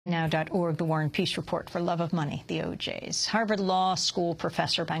Now.org, the War and Peace Report for Love of Money, the OJs. Harvard Law School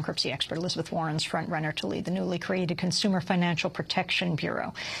professor, bankruptcy expert Elizabeth Warren's frontrunner to lead the newly created Consumer Financial Protection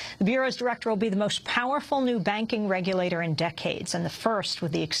Bureau. The Bureau's director will be the most powerful new banking regulator in decades and the first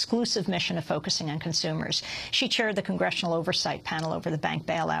with the exclusive mission of focusing on consumers. She chaired the Congressional Oversight Panel over the bank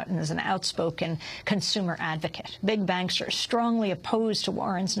bailout and is an outspoken consumer advocate. Big banks are strongly opposed to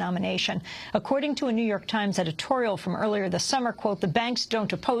Warren's nomination. According to a New York Times editorial from earlier this summer, quote, the banks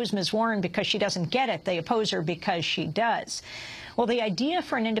don't oppose Ms. Warren because she doesn't get it. They oppose her because she does. Well, the idea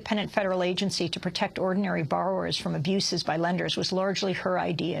for an independent federal agency to protect ordinary borrowers from abuses by lenders was largely her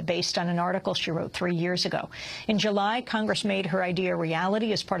idea, based on an article she wrote 3 years ago. In July, Congress made her idea a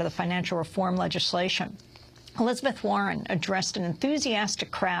reality as part of the financial reform legislation. Elizabeth Warren addressed an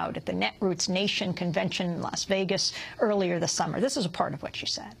enthusiastic crowd at the Netroots Nation convention in Las Vegas earlier this summer. This is a part of what she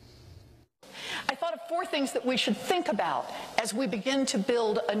said. I thought of 4 things that we should think about as we begin to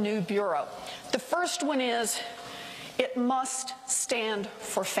build a new bureau. The first one is it must stand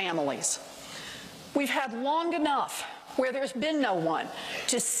for families. We've had long enough where there's been no one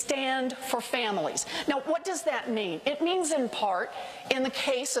to stand for families. Now, what does that mean? It means, in part, in the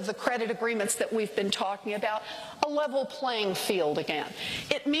case of the credit agreements that we've been talking about, a level playing field again.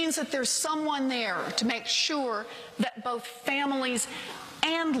 It means that there's someone there to make sure that both families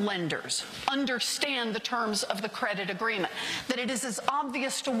and lenders understand the terms of the credit agreement, that it is as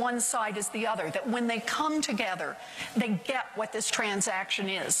obvious to one side as the other, that when they come together, they get what this transaction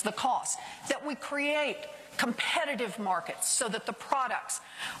is, the cost, that we create competitive markets so that the products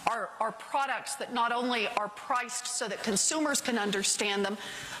are products that not only are priced so that consumers can understand them,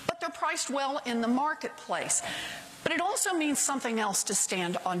 but they're priced well in the marketplace. But it also means something else to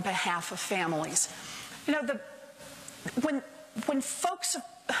stand on behalf of families. You know, when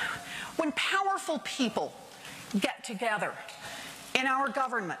powerful people get together in our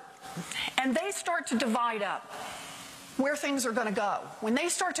government and they start to divide up where things are going to go, when they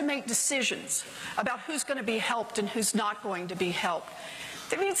start to make decisions about who's going to be helped and who's not going to be helped,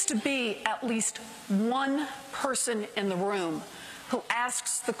 there needs to be at least one person in the room who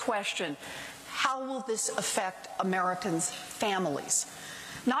asks the question, how will this affect Americans' families?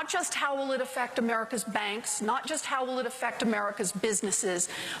 Not just how will it affect America's banks, not just how will it affect America's businesses,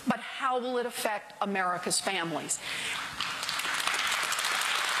 but how will it affect America's families?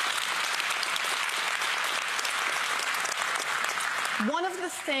 One of the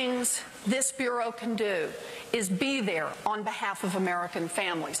things this Bureau can do is be there on behalf of American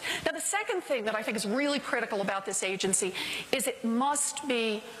families. Now, the second thing that I think is really critical about this agency is it must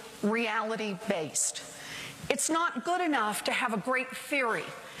be reality-based. It's not good enough to have a great theory,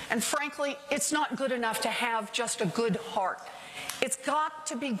 and frankly, it's not good enough to have just a good heart. It's got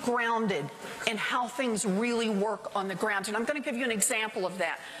to be grounded in how things really work on the ground, and I'm going to give you an example of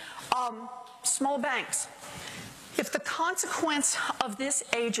that. Small banks. If the consequence of this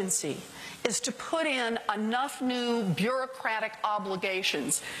agency is to put in enough new bureaucratic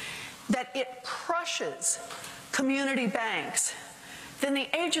obligations that it crushes community banks, then the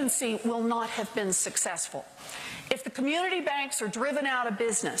agency will not have been successful. If the community banks are driven out of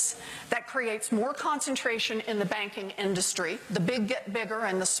business, that creates more concentration in the banking industry. The big get bigger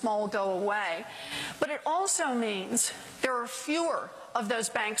and the small go away. But it also means there are fewer of those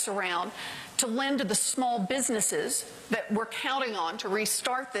banks around to lend to the small businesses that we're counting on to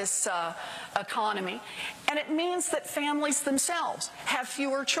restart this economy. And it means that families themselves have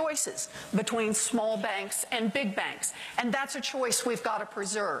fewer choices between small banks and big banks. And that's a choice we've got to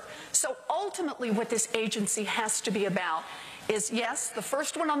preserve. So ultimately what this agency has to be about is, yes, the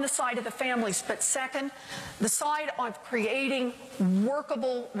first one on the side of the families, but second, the side of creating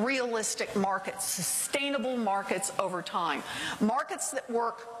workable, realistic markets, sustainable markets over time. Markets that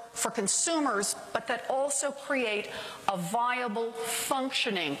work for consumers, but that also create a viable,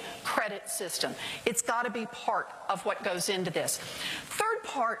 functioning credit system. It's got to be part of what goes into this. Third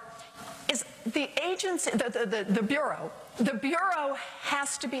part is the agency, the Bureau. The Bureau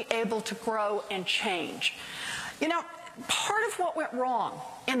has to be able to grow and change. You know, part of what went wrong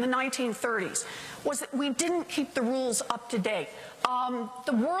in the 1930s was that we didn't keep the rules up to date.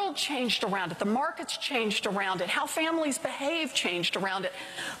 The world changed around it. The markets changed around it. How families behave changed around it.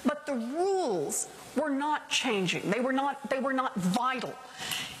 But the rules were not changing. They were not vital.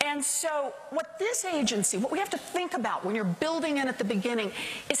 And so what this agency, what we have to think about when you're building in at the beginning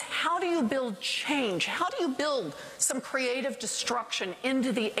is how do you build change? How do you build some creative destruction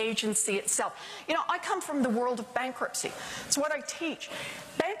into the agency itself? You know, I come from the world of bankruptcy. It's what I teach.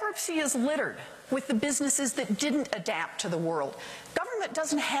 Bankruptcy is littered with the businesses that didn't adapt to the world. Government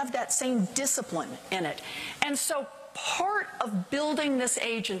doesn't have that same discipline in it. And so part of building this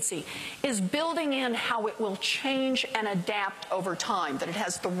agency is building in how it will change and adapt over time, that it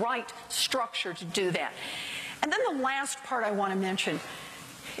has the right structure to do that. And then the last part I want to mention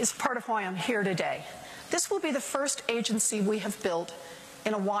is part of why I'm here today. This will be the first agency we have built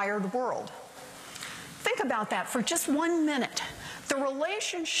in a wired world. Think about that for just 1 minute. The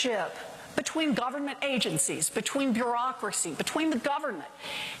relationship between government agencies, between bureaucracy, between the government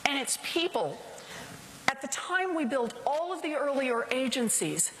and its people, at the time we built all of the earlier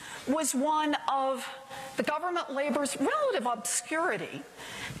agencies, was one of the government labors relative obscurity,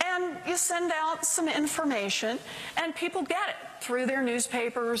 and you send out some information and people get it through their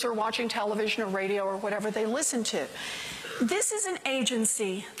newspapers or watching television or radio or whatever they listen to. This is an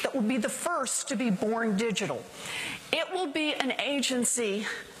agency that will be the first to be born digital. It will be an agency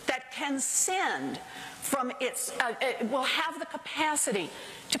that can send from its, it will have the capacity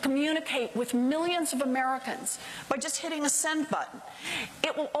to communicate with millions of Americans by just hitting a send button.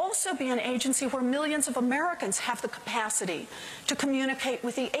 It will also be an agency where millions of Americans have the capacity to communicate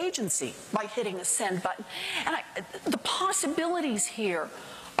with the agency by hitting a send button. And the possibilities here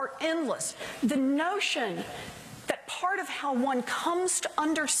are endless. The notion that part of how one comes to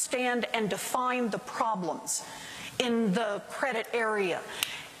understand and define the problems in the credit area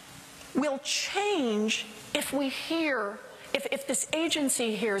will change if we hear, if this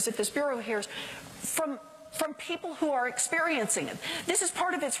agency hears, if this bureau hears from people who are experiencing it. This is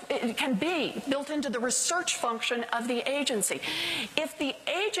part of it can be built into the research function of the agency. If the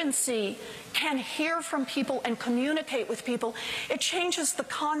agency can hear from people and communicate with people, it changes the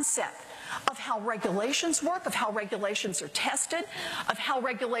concept of how regulations work, of how regulations are tested, of how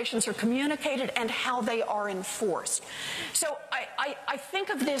regulations are communicated, and how they are enforced. So I think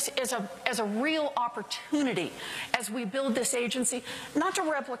of this as a real opportunity as we build this agency, not to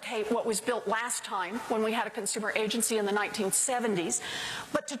replicate what was built last time when we had a consumer agency in the 1970s,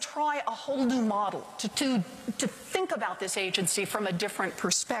 but to try a whole new model, to think about this agency from a different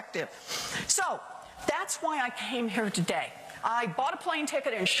perspective. So that's why I came here today. I bought a plane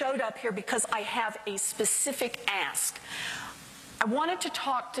ticket and showed up here because I have a specific ask. I wanted to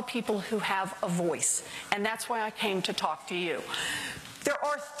talk to people who have a voice, and that's why I came to talk to you. There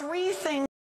are 3 things